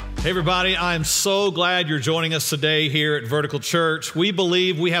Hey everybody, I'm so glad you're joining us today here at Vertical Church. We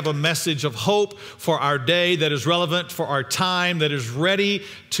believe we have a message of hope for our day that is relevant for our time, that is ready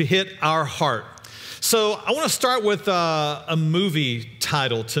to hit our heart. So I want to start with a movie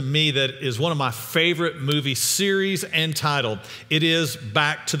title to me that is one of my favorite movie series and title. It is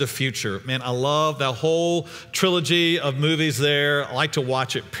Back to the Future. Man, I love that whole trilogy of movies there. I like to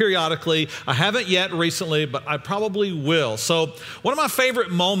watch it periodically. I haven't yet recently, but I probably will. So one of my favorite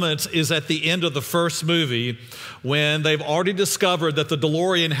moments is at the end of the first movie when they've already discovered that the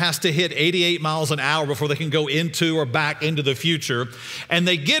DeLorean has to hit 88 miles an hour before they can go into or back into the future. And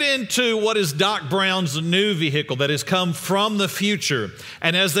they get into what is Doc Brown's new vehicle that has come from the future.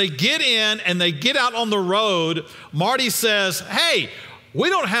 And as they get in and they get out on the road, Marty says, hey, we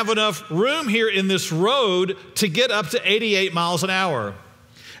don't have enough room here in this road to get up to 88 miles an hour.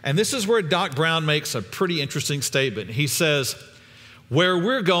 And this is where Doc Brown makes a pretty interesting statement. He says, where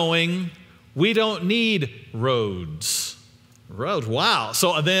we're going, we don't need roads. Roads, wow.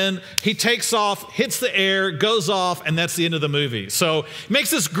 So then he takes off, hits the air, goes off, and that's the end of the movie. So he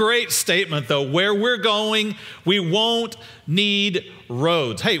makes this great statement, though. Where we're going, we won't need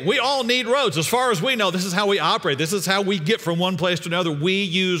roads. Hey, we all need roads. As far as we know, this is how we operate. This is how we get from one place to another. We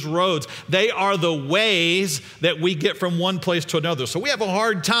use roads. They are the ways that we get from one place to another. So we have a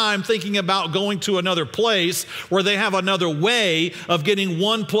hard time thinking about going to another place where they have another way of getting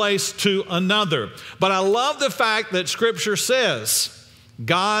one place to another. But I love the fact that Scripture says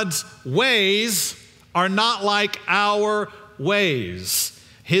God's ways are not like our ways.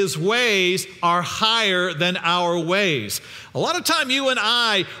 His ways are higher than our ways. A lot of time you and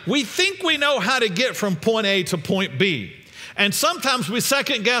I, we think we know how to get from point A to point B. And sometimes we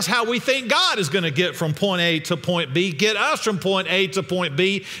second guess how we think God is going to get from point A to point B, get us from point A to point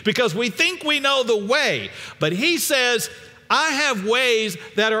B, because we think we know the way. But he says, I have ways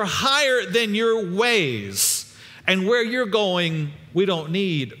that are higher than your ways. And where you're going, we don't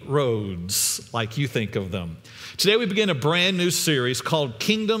need roads like you think of them. Today we begin a brand new series called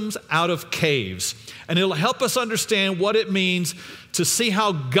Kingdoms Out of Caves. And it'll help us understand what it means to see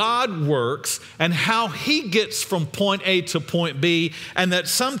how God works and how he gets from point A to point B, and that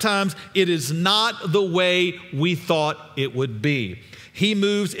sometimes it is not the way we thought it would be. He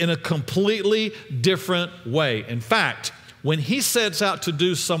moves in a completely different way. In fact, when he sets out to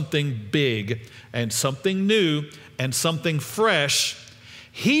do something big and something new and something fresh,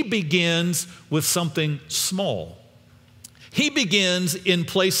 he begins with something small. He begins in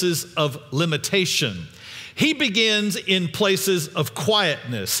places of limitation. He begins in places of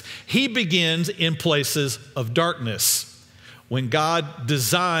quietness. He begins in places of darkness. When God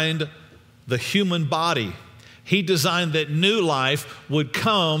designed the human body, he designed that new life would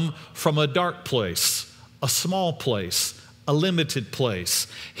come from a dark place, a small place, a limited place.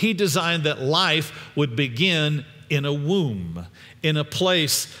 He designed that life would begin in a womb, in a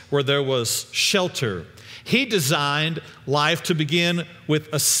place where there was shelter. He designed life to begin with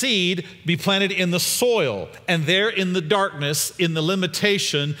a seed be planted in the soil, and there in the darkness, in the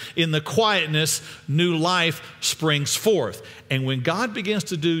limitation, in the quietness, new life springs forth. And when God begins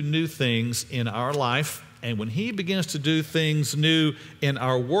to do new things in our life, and when he begins to do things new in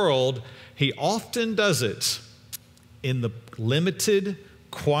our world, he often does it in the limited,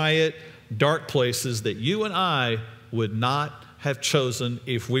 quiet, dark places that you and I would not have chosen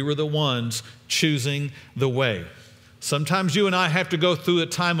if we were the ones choosing the way. Sometimes you and I have to go through a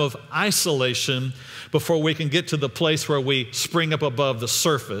time of isolation before we can get to the place where we spring up above the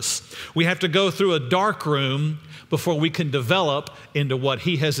surface. We have to go through a dark room before we can develop into what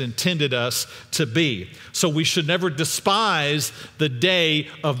he has intended us to be. So we should never despise the day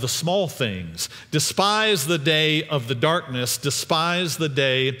of the small things, despise the day of the darkness, despise the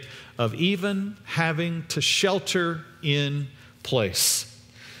day of even having to shelter in place.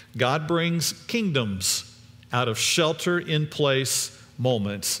 God brings kingdoms out of shelter in place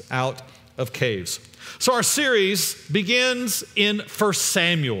moments, out of caves. So our series begins in 1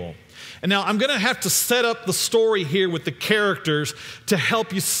 Samuel. And now I'm going to have to set up the story here with the characters to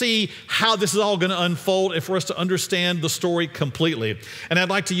help you see how this is all going to unfold and for us to understand the story completely. And I'd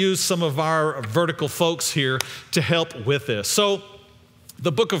like to use some of our vertical folks here to help with this. So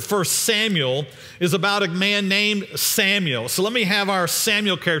the book of 1 Samuel is about a man named Samuel. So let me have our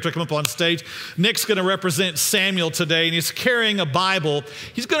Samuel character come up on stage. Nick's going to represent Samuel today, and he's carrying a Bible.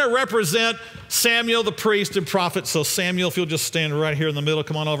 He's going to represent Samuel, the priest and prophet. So Samuel, if you'll just stand right here in the middle,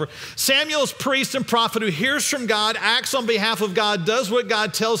 come on over. Samuel's priest and prophet who hears from God, acts on behalf of God, does what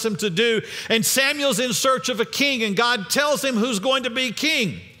God tells him to do. And Samuel's in search of a king, and God tells him who's going to be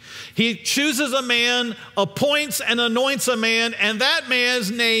king. He chooses a man, appoints and anoints a man, and that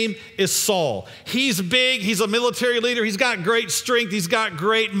man's name is Saul. He's big, he's a military leader, he's got great strength, he's got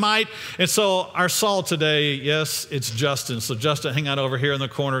great might. And so our Saul today, yes, it's Justin. So Justin, hang out over here in the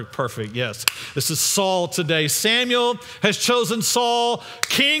corner. Perfect, yes. This is Saul today. Samuel has chosen Saul,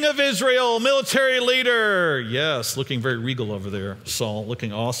 king of Israel, military leader. Yes, looking very regal over there, Saul,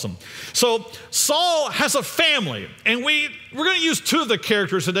 looking awesome. So Saul has a family, and we're going to use two of the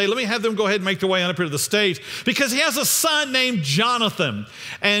characters today. Let me have them go ahead and make their way on up here to the stage, because he has a son named Jonathan,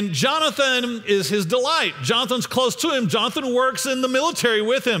 and Jonathan is his delight. Jonathan's close to him. Jonathan works in the military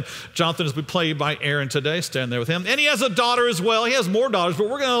with him. Jonathan is played by Aaron today, stand there with him. And he has a daughter as well. He has more daughters, but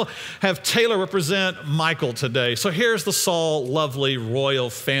we're going to have Taylor represent Michael today. So here's the Saul lovely royal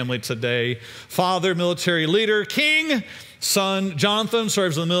family today. Father, military leader, king. Son, Jonathan,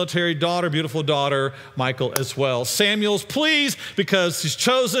 serves in the military. Daughter, beautiful daughter, Michael as well. Samuel's pleased because he's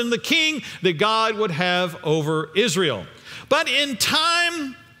chosen the king that God would have over Israel. But in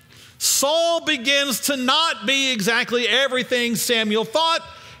time, Saul begins to not be exactly everything Samuel thought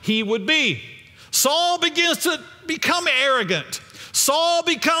he would be. Saul begins to become arrogant. Saul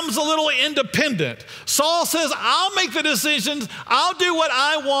becomes a little independent. Saul says, I'll make the decisions. I'll do what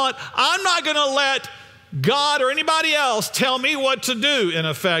I want. I'm not going to let God or anybody else tell me what to do, in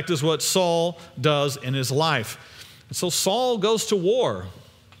effect, is what Saul does in his life. And so Saul goes to war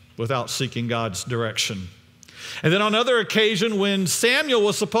without seeking God's direction. And then on another occasion, when Samuel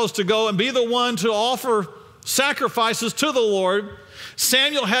was supposed to go and be the one to offer sacrifices to the Lord,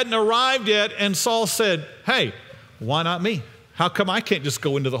 Samuel hadn't arrived yet, and Saul said, hey, why not me? How come I can't just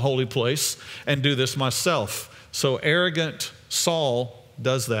go into the holy place and do this myself? So arrogant Saul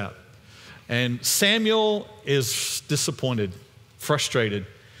does that. And Samuel is disappointed, frustrated,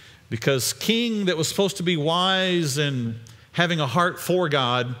 because king that was supposed to be wise and having a heart for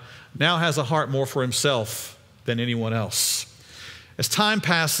God now has a heart more for himself than anyone else. As time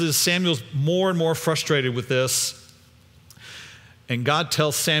passes, Samuel's more and more frustrated with this. And God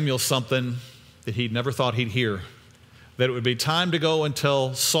tells Samuel something that he never thought he'd hear, that it would be time to go and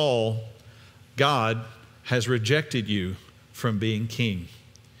tell Saul, God has rejected you from being king.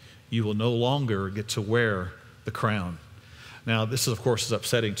 You will no longer get to wear the crown. Now, this, of course, is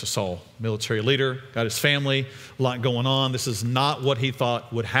upsetting to Saul. Military leader, got his family, a lot going on. This is not what he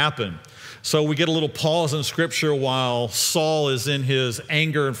thought would happen. So we get a little pause in Scripture while Saul is in his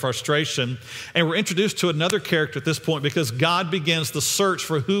anger and frustration. And we're introduced to another character at this point, because God begins the search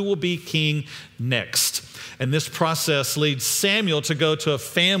for who will be king next. And this process leads Samuel to go to a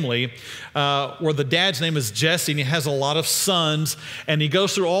family where the dad's name is Jesse, and he has a lot of sons. And he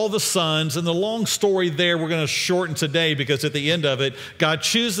goes through all the sons. And the long story there we're going to shorten today, because at the end of it, God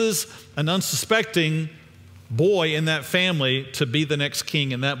chooses an unsuspecting boy in that family to be the next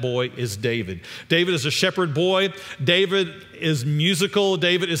king, and that boy is David. David is a shepherd boy. David is musical.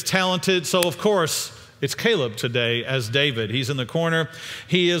 David is talented. So, of course, it's Caleb today as David. He's in the corner.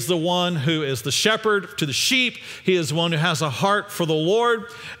 He is the one who is the shepherd to the sheep. He is one who has a heart for the Lord.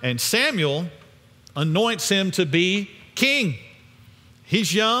 And Samuel anoints him to be king.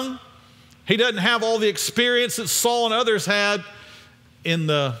 He's young. He doesn't have all the experience that Saul and others had in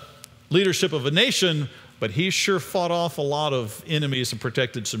the leadership of a nation, but he sure fought off a lot of enemies and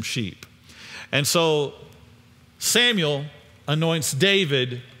protected some sheep. And so Samuel anoints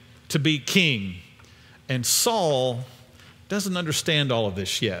David to be king. And Saul doesn't understand all of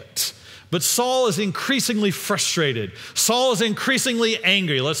this yet. But Saul is increasingly frustrated. Saul is increasingly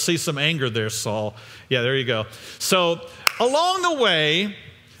angry. Let's see some anger there, Saul. Yeah, there you go. So along the way,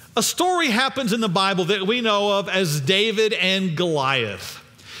 a story happens in the Bible that we know of as David and Goliath.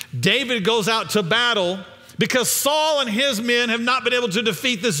 David goes out to battle because Saul and his men have not been able to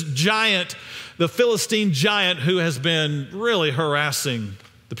defeat this giant, the Philistine giant, who has been really harassing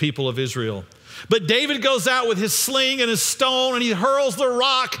the people of Israel. But David goes out with his sling and his stone, and he hurls the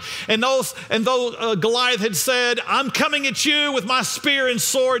rock. And though Goliath had said, I'm coming at you with my spear and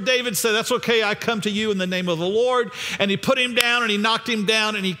sword, David said, that's okay, I come to you in the name of the Lord. And he put him down, and he knocked him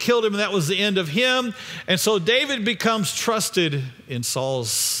down, and he killed him, and that was the end of him. And so David becomes trusted in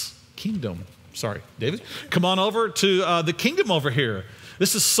Saul's kingdom. Sorry, David, come on over to the kingdom over here.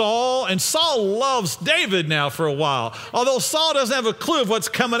 This is Saul, and Saul loves David now for a while, although Saul doesn't have a clue of what's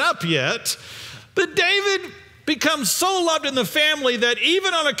coming up yet. But David becomes so loved in the family that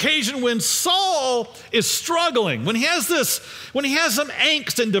even on occasion when Saul is struggling, when he has some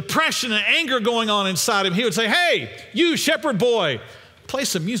angst and depression and anger going on inside him, he would say, hey, you shepherd boy, play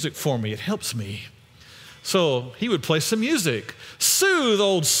some music for me. It helps me. So he would play some music, soothe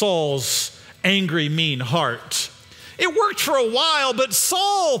old Saul's angry, mean heart. It worked for a while, but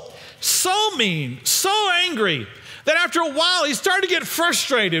Saul so mean, so angry, that after a while he started to get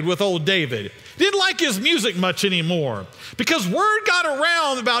frustrated with old David. Didn't like his music much anymore because word got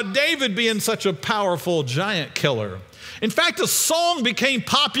around about David being such a powerful giant killer. In fact, a song became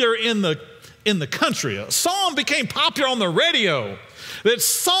popular in the country. A song became popular on the radio that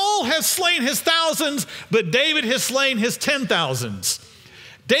Saul has slain his thousands, but David has slain his 10,000s.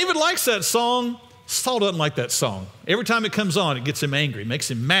 David likes that song. Saul doesn't like that song. Every time it comes on, it gets him angry,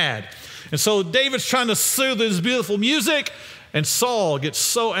 makes him mad. And so David's trying to soothe his beautiful music, and Saul gets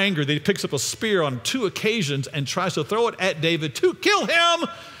so angry that he picks up a spear on 2 occasions and tries to throw it at David to kill him.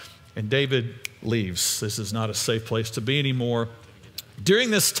 And David leaves. This is not a safe place to be anymore.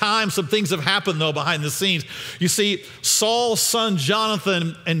 During this time, some things have happened, though, behind the scenes. You see, Saul's son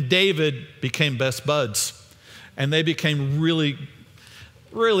Jonathan and David became best buds, and they became really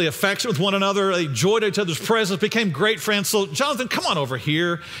affectionate with one another. They enjoyed each other's presence, became great friends. So Jonathan, come on over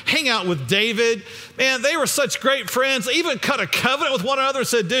here, hang out with David. Man, they were such great friends. They even cut a covenant with one another and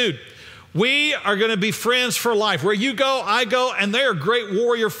said, dude, we are going to be friends for life. Where you go, I go, and they are great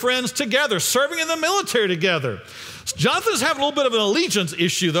warrior friends together, serving in the military together. Jonathan's having a little bit of an allegiance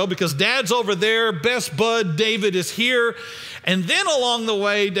issue, though, because dad's over there, best bud David is here. And then along the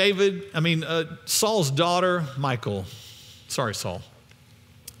way, Saul's daughter, Michal, sorry, Saul,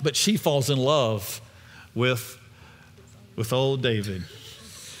 but she falls in love with old David.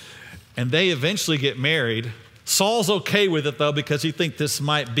 And they eventually get married. Saul's okay with it, though, because he thinks this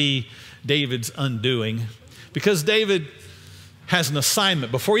might be David's undoing. Because David has an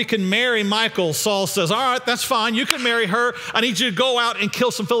assignment. Before you can marry Michal, Saul says, all right, that's fine. You can marry her. I need you to go out and kill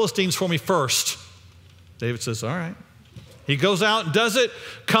some Philistines for me first. David says, all right. He goes out and does it,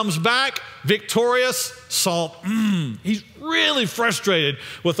 comes back victorious. Saul, he's really frustrated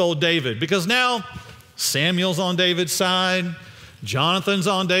with old David because now Samuel's on David's side, Jonathan's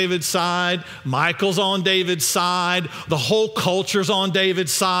on David's side, Michal's on David's side, the whole culture's on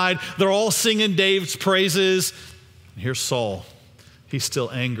David's side. They're all singing David's praises. And here's Saul. He's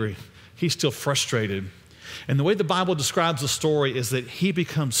still angry. He's still frustrated. And the way the Bible describes the story is that he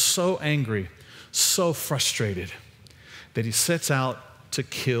becomes so angry, so frustrated, that he sets out to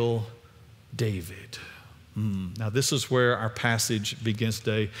kill David. Now, this is where our passage begins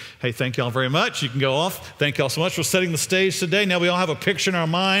today. Hey, thank y'all very much. You can go off. Thank y'all so much for setting the stage today. Now we all have a picture in our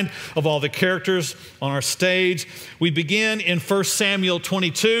mind of all the characters on our stage. We begin in 1 Samuel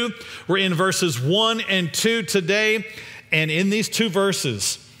 22. We're in verses 1 and 2 today. And in these 2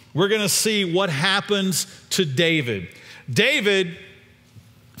 verses, we're going to see what happens to David. David,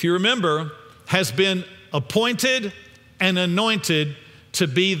 if you remember, has been appointed and anointed to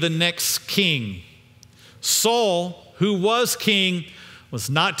be the next king. Saul, who was king, was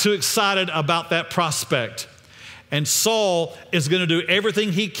not too excited about that prospect. And Saul is going to do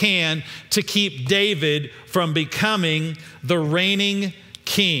everything he can to keep David from becoming the reigning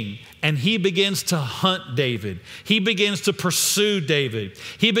king. And he begins to hunt David. He begins to pursue David.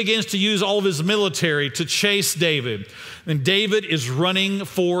 He begins to use all of his military to chase David. And David is running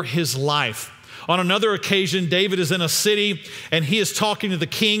for his life. On another occasion, David is in a city and he is talking to the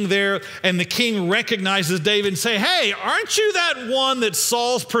king there, and the king recognizes David and say, hey, aren't you that one that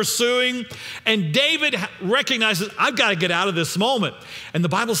Saul's pursuing? And David recognizes, I've got to get out of this moment. And the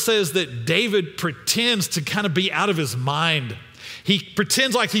Bible says that David pretends to kind of be out of his mind. He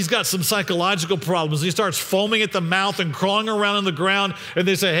pretends like he's got some psychological problems. He starts foaming at the mouth and crawling around on the ground, and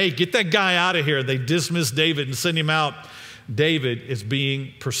they say, hey, get that guy out of here. They dismiss David and send him out. David is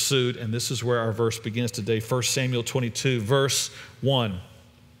being pursued, and this is where our verse begins today. 1 Samuel 22, verse 1.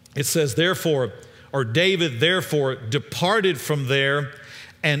 It says, David therefore departed from there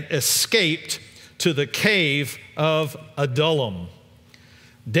and escaped to the cave of Adullam.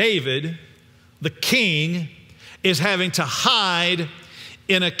 David, the king, is having to hide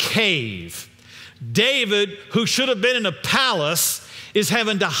in a cave. David, who should have been in a palace, is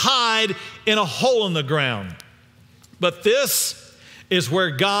having to hide in a hole in the ground. But this is where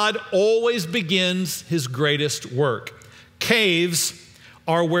God always begins his greatest work. Caves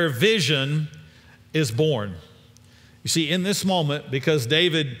are where vision is born. You see, in this moment, because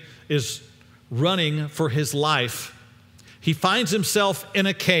David is running for his life, he finds himself in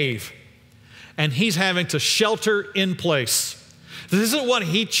a cave, and he's having to shelter in place. This isn't what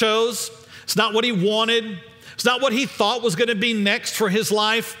he chose. It's not what he wanted. It's not what he thought was going to be next for his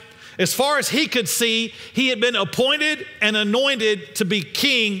life. As far as he could see, he had been appointed and anointed to be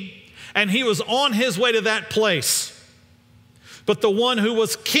king, and he was on his way to that place. But the one who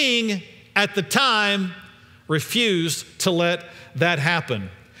was king at the time refused to let that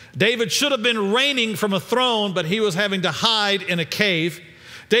happen. David should have been reigning from a throne, but he was having to hide in a cave.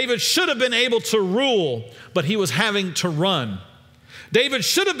 David should have been able to rule, but he was having to run. David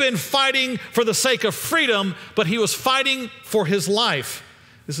should have been fighting for the sake of freedom, but he was fighting for his life.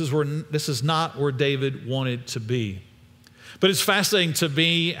 This is not where David wanted to be. But it's fascinating to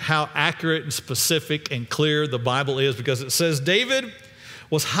me how accurate and specific and clear the Bible is, because it says David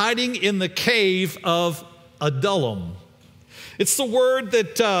was hiding in the cave of Adullam. It's the word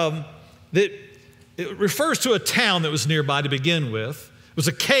that it refers to a town that was nearby to begin with. It was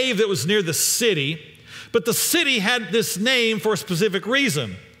a cave that was near the city, but the city had this name for a specific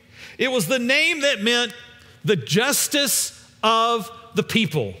reason. It was the name that meant the justice of the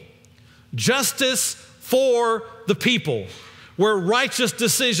people. Justice for the people, where righteous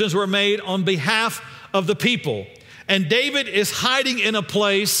decisions were made on behalf of the people. And David is hiding in a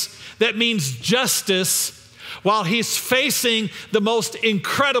place that means justice while he's facing the most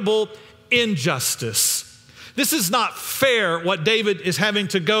incredible injustice. This is not fair what David is having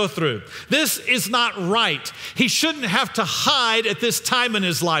to go through. This is not right. He shouldn't have to hide at this time in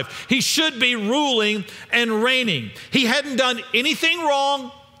his life. He should be ruling and reigning. He hadn't done anything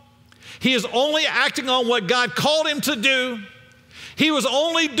wrong. He is only acting on what God called him to do. He was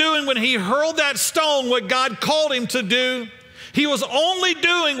only doing, when he hurled that stone, what God called him to do. He was only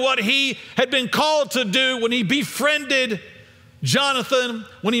doing what he had been called to do when he befriended Jonathan,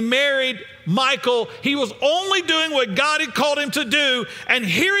 when he married Michal. He was only doing what God had called him to do. And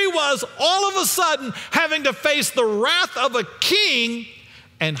here he was, all of a sudden, having to face the wrath of a king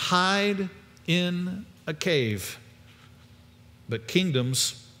and hide in a cave. But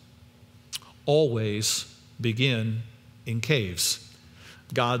kingdoms always begin in caves.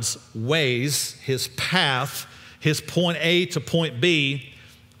 God's ways, his path, his point A to point B,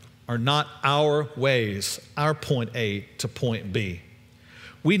 are not our ways, our point A to point B.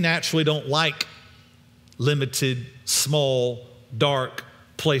 We naturally don't like limited, small, dark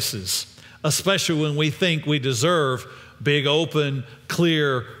places, especially when we think we deserve big, open,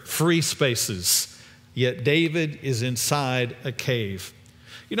 clear, free spaces. Yet David is inside a cave.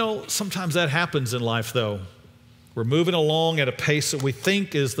 You know, sometimes that happens in life, though. We're moving along at a pace that we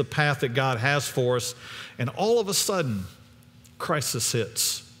think is the path that God has for us, and all of a sudden, crisis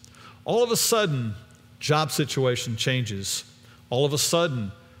hits. All of a sudden, job situation changes. All of a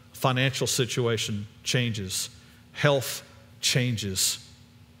sudden, financial situation changes. Health changes.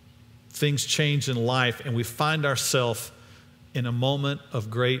 Things change in life, and we find ourselves in a moment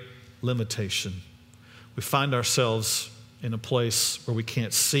of great limitation. We find ourselves in a place where we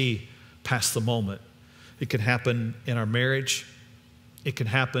can't see past the moment. It can happen in our marriage. It can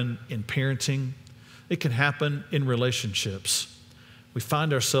happen in parenting. It can happen in relationships. We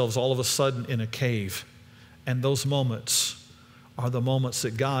find ourselves all of a sudden in a cave, and those moments are the moments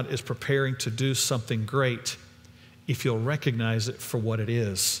that God is preparing to do something great if you'll recognize it for what it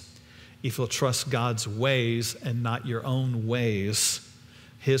is, if you'll trust God's ways and not your own ways,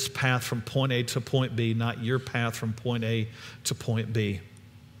 his path from point A to point B, not your path from point A to point B.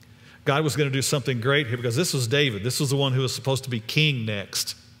 God was going to do something great here because this was David. This was the one who was supposed to be king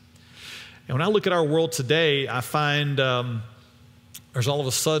next. And when I look at our world today, I find there's all of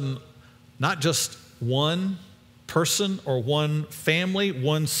a sudden not just one person or one family,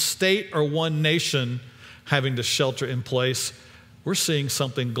 one state or one nation having to shelter in place. We're seeing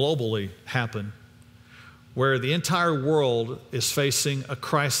something globally happen where the entire world is facing a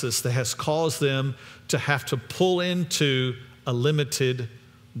crisis that has caused them to have to pull into a limited,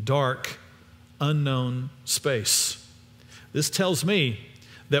 dark, unknown space. This tells me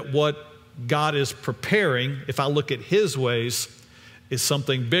that what God is preparing, if I look at his ways, is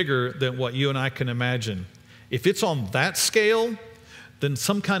something bigger than what you and I can imagine. If it's on that scale, then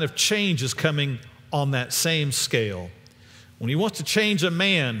some kind of change is coming on that same scale. When he wants to change a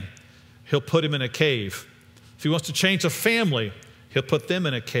man, he'll put him in a cave. If he wants to change a family, he'll put them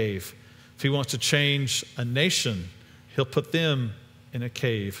in a cave. If he wants to change a nation, he'll put them in a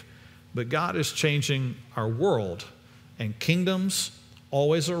cave. But God is changing our world, and kingdoms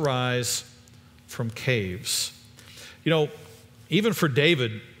always arise from caves. You know, even for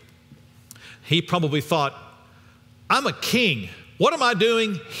David, he probably thought, I'm a king. What am I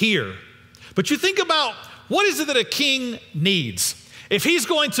doing here? But you think about, what is it that a king needs? If he's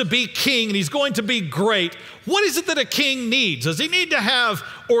going to be king and he's going to be great, what is it that a king needs? Does he need to have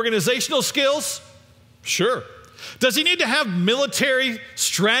organizational skills? Sure. Does he need to have military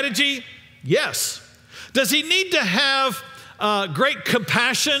strategy? Yes. Does he need to have great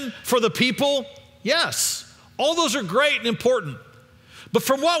compassion for the people? Yes. All those are great and important. But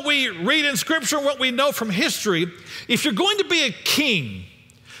from what we read in Scripture and what we know from history, if you're going to be a king,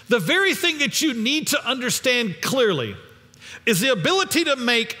 the very thing that you need to understand clearly is the ability to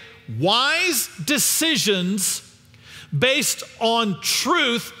make wise decisions based on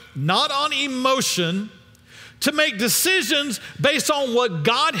truth, not on emotion, to make decisions based on what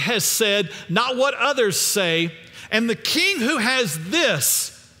God has said, not what others say. And the king who has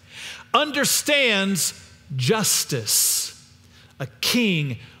this understands justice. A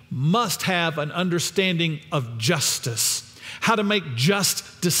king must have an understanding of justice, how to make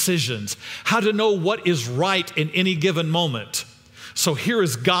just decisions, how to know what is right in any given moment. So here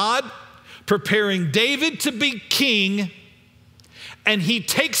is God preparing David to be king, and he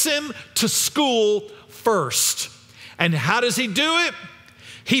takes him to school first. And how does he do it?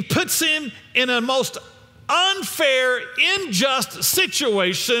 He puts him in a most unfair, unjust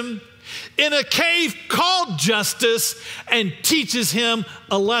situation in a cave called justice and teaches him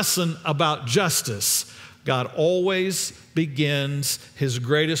a lesson about justice. God always begins his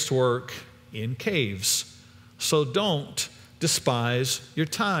greatest work in caves. So don't despise your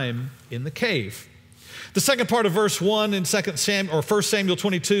time in the cave. The second part of verse 1 in 1 Samuel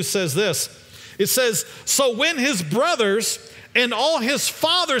 22 says this. It says, so when his brothers and all his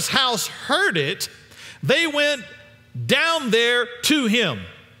father's house heard it, they went down there to him.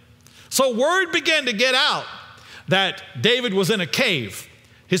 So word began to get out that David was in a cave.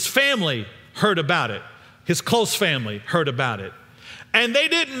 His family heard about it. His close family heard about it. And they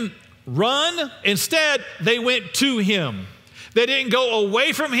didn't run. Instead, they went to him. They didn't go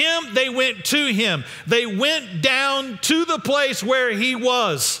away from him. They went to him. They went down to the place where he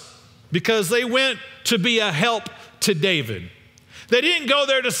was because they went to be a help to David. They didn't go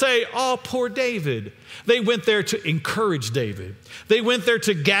there to say, oh, poor David. They went there to encourage David. They went there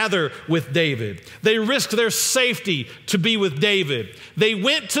to gather with David. They risked their safety to be with David. They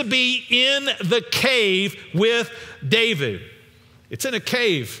went to be in the cave with David. It's in a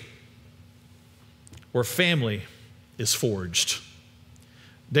cave where family is forged.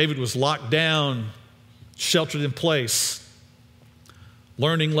 David was locked down, sheltered in place,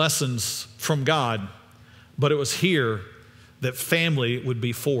 learning lessons from God, but it was here that family would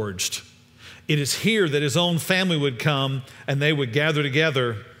be forged. It is here that his own family would come and they would gather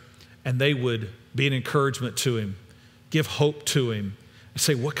together and they would be an encouragement to him, give hope to him, and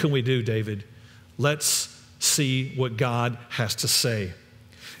say, what can we do, David? Let's see what God has to say.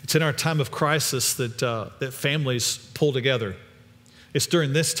 It's in our time of crisis that families pull together. It's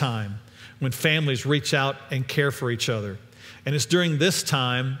during this time when families reach out and care for each other. And it's during this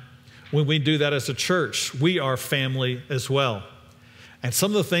time when we do that as a church. We are family as well. And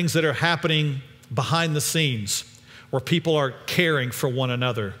some of the things that are happening behind the scenes where people are caring for one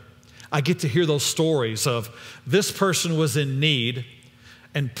another. I get to hear those stories of this person was in need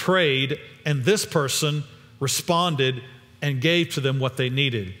and prayed, and this person responded and gave to them what they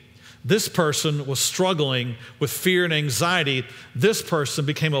needed. This person was struggling with fear and anxiety. This person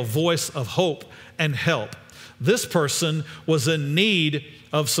became a voice of hope and help. This person was in need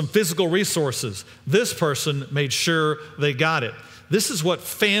of some physical resources. This person made sure they got it. This is what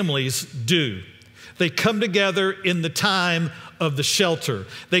families do. They come together in the time of the shelter.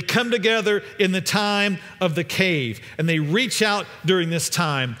 They come together in the time of the cave, and they reach out during this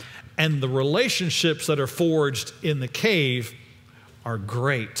time. And the relationships that are forged in the cave are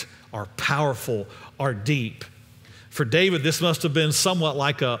great, are powerful, are deep. For David, this must have been somewhat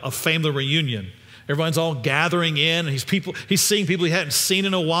like a family reunion. Everyone's all gathering in, and he's seeing people he hadn't seen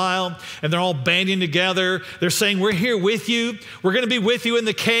in a while, and they're all banding together. They're saying, we're here with you. We're going to be with you in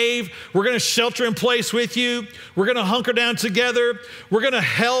the cave. We're going to shelter in place with you. We're going to hunker down together. We're going to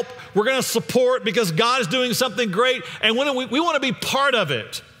help. We're going to support because God is doing something great, and we want to be part of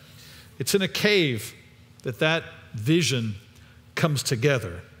it. It's in a cave that vision comes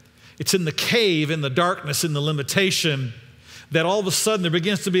together. It's in the cave, in the darkness, in the limitation, that all of a sudden there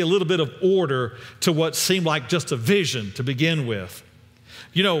begins to be a little bit of order to what seemed like just a vision to begin with.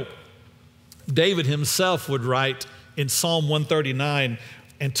 You know, David himself would write in Psalm 139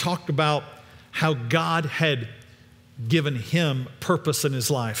 and talk about how God had given him purpose in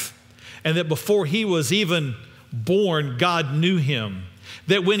his life, and that before he was even born, God knew him.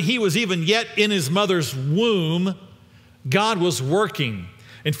 That when he was even yet in his mother's womb, God was working.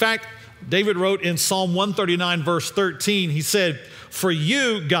 In fact, David wrote in Psalm 139, verse 13, he said, for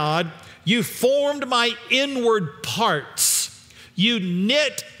you, God, you formed my inward parts. You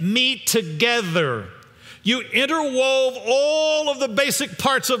knit me together. You interwove all of the basic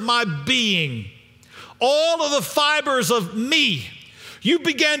parts of my being, all of the fibers of me. You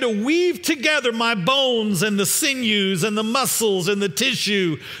began to weave together my bones and the sinews and the muscles and the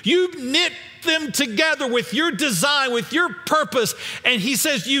tissue. You knit them together with your design, with your purpose. And he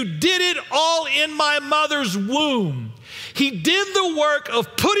says, you did it all in my mother's womb. He did the work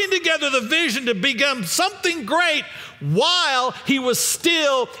of putting together the vision to become something great while he was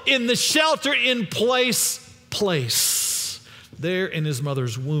still in the shelter in place. There in his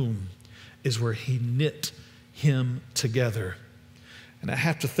mother's womb is where he knit him together. And I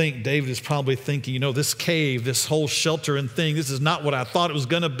have to think David is probably thinking, this cave, this whole shelter and thing, this is not what I thought it was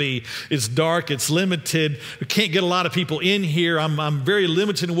going to be. It's dark, it's limited. We can't get a lot of people in here. I'm very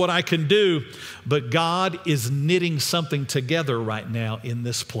limited in what I can do. But God is knitting something together right now in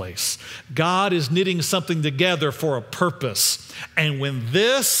this place. God is knitting something together for a purpose. And when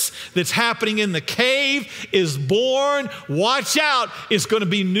this that's happening in the cave is born, watch out, it's going to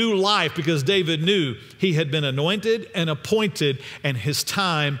be new life, because David knew he had been anointed and appointed and his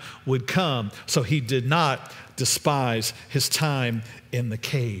time would come. So he did not despise his time in the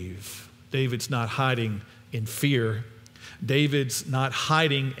cave. David's not hiding in fear. David's not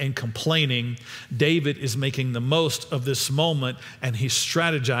hiding and complaining. David is making the most of this moment, and he's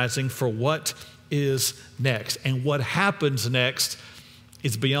strategizing for what is next. And what happens next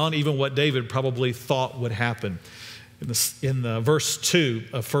is beyond even what David probably thought would happen. In the verse 2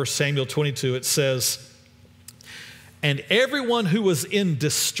 of 1 Samuel 22, it says, "And everyone who was in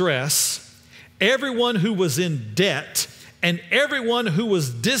distress, everyone who was in debt, and everyone who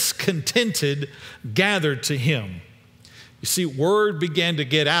was discontented gathered to him." You see, word began to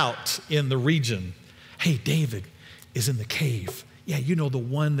get out in the region. Hey, David is in the cave. Yeah, the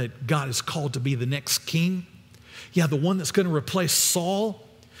one that God has called to be the next king. Yeah, the one that's going to replace Saul.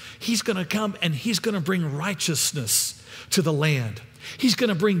 He's going to come and he's going to bring righteousness to the land. He's going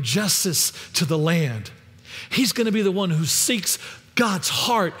to bring justice to the land. He's going to be the one who seeks God's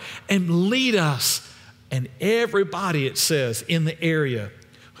heart and lead us. And everybody, it says, in the area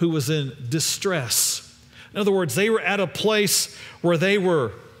who was in distress. In other words, they were at a place where they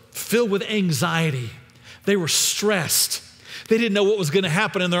were filled with anxiety. They were stressed. They didn't know what was going to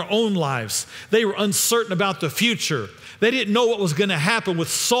happen in their own lives. They were uncertain about the future. They didn't know what was going to happen with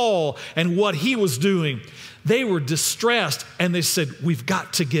Saul and what he was doing. They were distressed, and they said, we've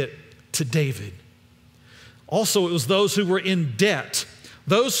got to get to David. Also, it was those who were in debt,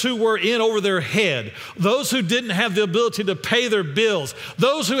 those who were in over their head, those who didn't have the ability to pay their bills,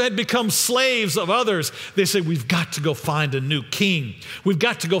 those who had become slaves of others. They said, we've got to go find a new king. We've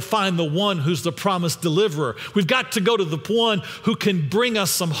got to go find the one who's the promised deliverer. We've got to go to the one who can bring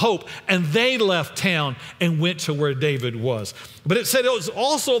us some hope. And they left town and went to where David was. But it said it was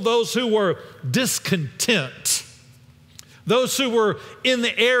also those who were discontent, those who were in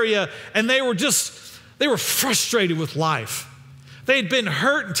the area and they were frustrated with life. They'd been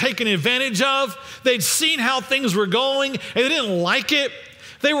hurt and taken advantage of. They'd seen how things were going, and they didn't like it.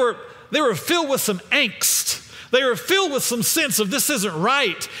 They were filled with some angst. They were filled with some sense of this isn't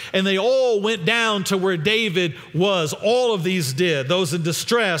right. And they all went down to where David was. All of these did. Those in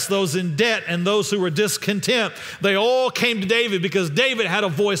distress, those in debt, and those who were discontent. They all came to David because David had a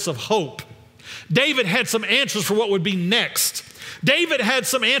voice of hope. David had some answers for what would be next. David had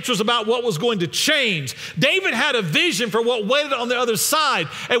some answers about what was going to change. David had a vision for what waited on the other side.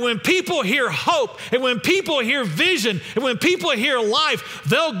 And when people hear hope, and when people hear vision, and when people hear life,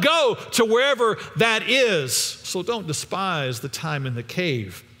 they'll go to wherever that is. So don't despise the time in the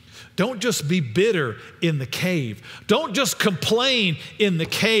cave. Don't just be bitter in the cave. Don't just complain in the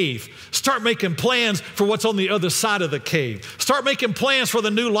cave. Start making plans for what's on the other side of the cave. Start making plans for the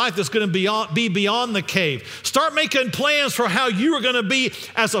new life that's going to be beyond the cave. Start making plans for how you are going to be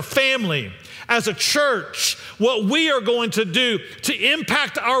as a family, as a church, what we are going to do to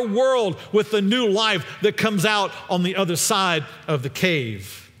impact our world with the new life that comes out on the other side of the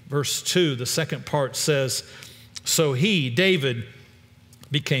cave. Verse 2, the second part says, "So he, David,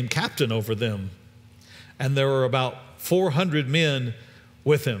 became captain over them, and there were about 400 men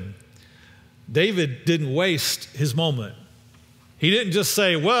with him." David didn't waste his moment. He didn't just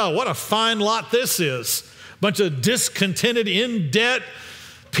say, well, what a fine lot this is. Bunch of discontented, in debt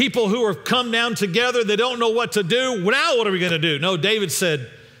people who have come down together. They don't know what to do. Now what are we going to do? No, David said,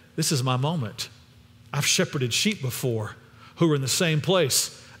 this is my moment. I've shepherded sheep before who are in the same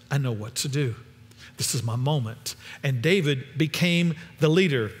place. I know what to do. This is my moment. And David became the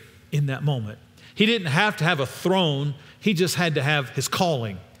leader in that moment. He didn't have to have a throne. He just had to have his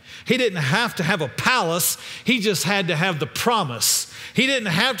calling. He didn't have to have a palace. He just had to have the promise. He didn't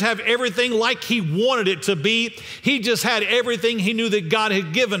have to have everything like he wanted it to be. He just had everything he knew that God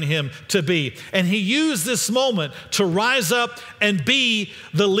had given him to be. And he used this moment to rise up and be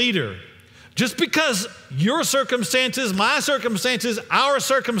the leader. Just because your circumstances, my circumstances, our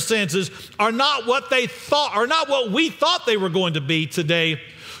circumstances are not what they thought, are not what we thought they were going to be today,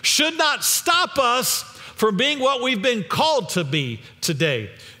 should not stop us from being what we've been called to be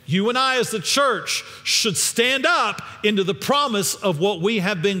today. You and I as the church should stand up into the promise of what we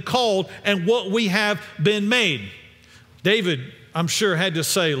have been called and what we have been made. David, I'm sure, had to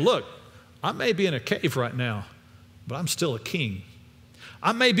say, look, I may be in a cave right now, but I'm still a king.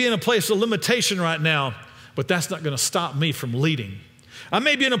 I may be in a place of limitation right now, but that's not going to stop me from leading. I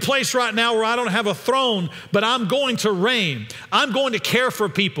may be in a place right now where I don't have a throne, but I'm going to reign. I'm going to care for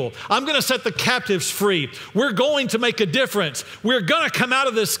people. I'm going to set the captives free. We're going to make a difference. We're going to come out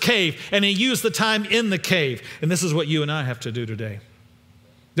of this cave and use the time in the cave. And this is what you and I have to do today.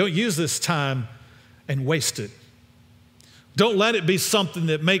 Don't use this time and waste it. Don't let it be something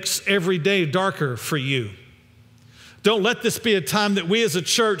that makes every day darker for you. Don't let this be a time that we as a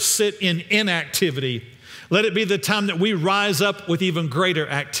church sit in inactivity. Let it be the time that we rise up with even greater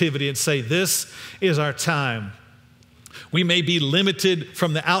activity and say, this is our time. We may be limited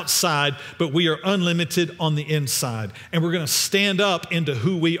from the outside, but we are unlimited on the inside. And we're going to stand up into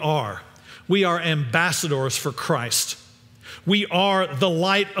who we are. We are ambassadors for Christ. We are the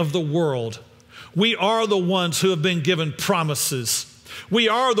light of the world. We are the ones who have been given promises. We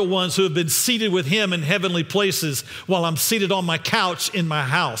are the ones who have been seated with him in heavenly places while I'm seated on my couch in my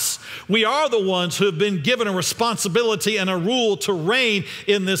house. We are the ones who have been given a responsibility and a rule to reign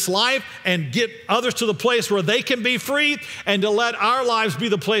in this life and get others to the place where they can be free, and to let our lives be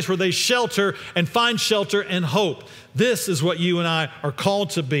the place where they shelter and find shelter and hope. This is what you and I are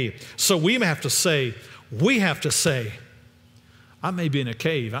called to be. So we have to say, I may be in a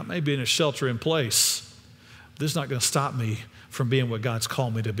cave, I may be in a shelter in place. This is not going to stop me from being what God's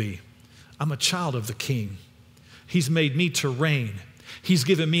called me to be. I'm a child of the King. He's made me to reign. He's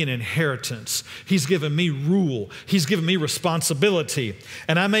given me an inheritance. He's given me rule. He's given me responsibility.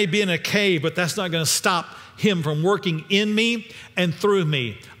 And I may be in a cave, but that's not going to stop him from working in me and through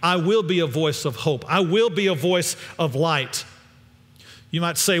me. I will be a voice of hope. I will be a voice of light. You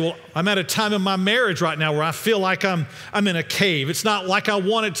might say, well, I'm at a time in my marriage right now where I feel like I'm in a cave. It's not like I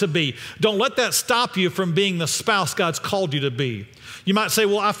want it to be. Don't let that stop you from being the spouse God's called you to be. You might say,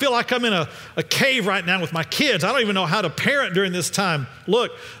 well, I feel like I'm in a cave right now with my kids. I don't even know how to parent during this time.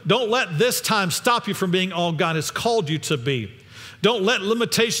 Look, don't let this time stop you from being all God has called you to be. Don't let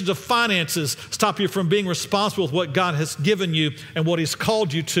limitations of finances stop you from being responsible with what God has given you and what he's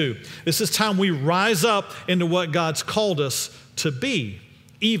called you to. This is time we rise up into what God's called us to be,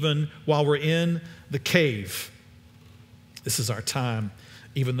 even while we're in the cave. This is our time,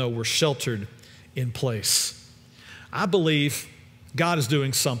 even though we're sheltered in place. I believe God is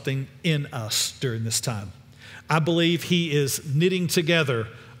doing something in us during this time. I believe he is knitting together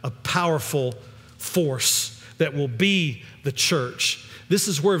a powerful force that will be the church. This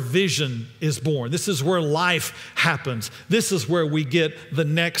is where vision is born. This is where life happens. This is where we get the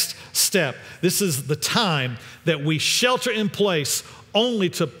next step. This is the time that we shelter in place only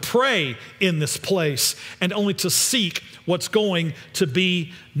to pray in this place and only to seek what's going to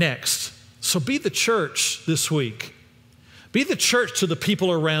be next. So be the church this week. Be the church to the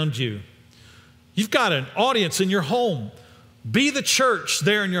people around you. You've got an audience in your home. Be the church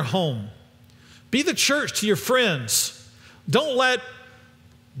there in your home. Be the church to your friends. Don't let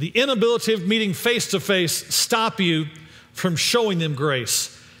the inability of meeting face to face stop you from showing them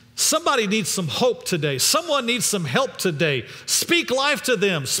grace. Somebody needs some hope today. Someone needs some help today. Speak life to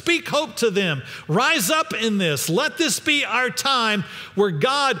them. Speak hope to them. Rise up in this. Let this be our time where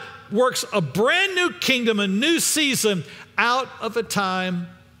God works a brand new kingdom, a new season out of a time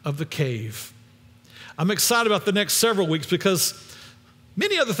of the cave. I'm excited about the next several weeks because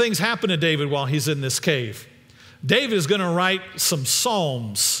many other things happen to David while he's in this cave. David is going to write some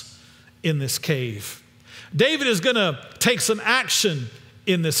psalms in this cave. David is going to take some action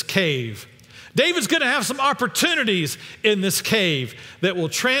in this cave. David's going to have some opportunities in this cave that will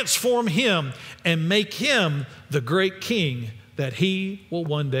transform him and make him the great king that he will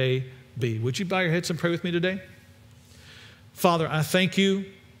one day be. Would you bow your heads and pray with me today? Father, I thank you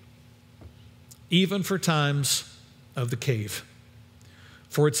even for times of the cave.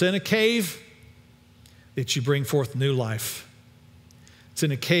 For it's in a cave that you bring forth new life. It's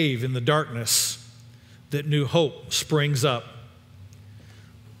in a cave in the darkness that new hope springs up.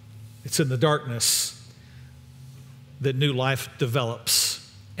 It's in the darkness that new life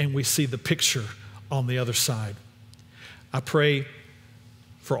develops, and we see the picture on the other side. I pray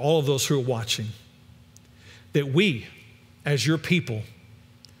for all of those who are watching that we, as your people,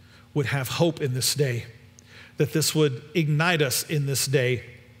 would have hope in this day, that this would ignite us in this day,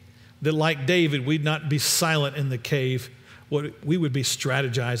 that like David, we'd not be silent in the cave, we would be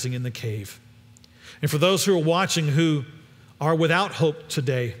strategizing in the cave. And for those who are watching who are without hope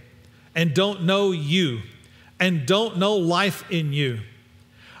today, and don't know you and don't know life in you.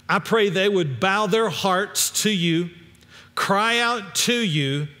 I pray they would bow their hearts to you, cry out to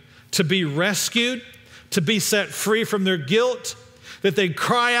you to be rescued, to be set free from their guilt, that they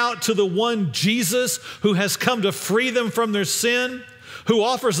cry out to the one Jesus who has come to free them from their sin, who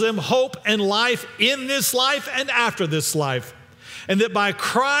offers them hope and life in this life and after this life. And that by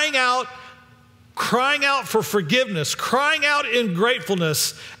crying out for forgiveness, crying out in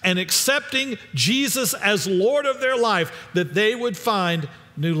gratefulness, and accepting Jesus as Lord of their life, that they would find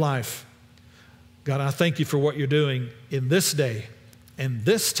new life. God, I thank you for what you're doing in this day and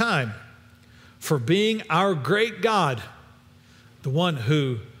this time, for being our great God, the one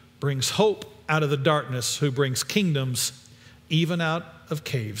who brings hope out of the darkness, who brings kingdoms even out of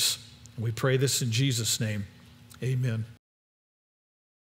caves. We pray this in Jesus' name. Amen.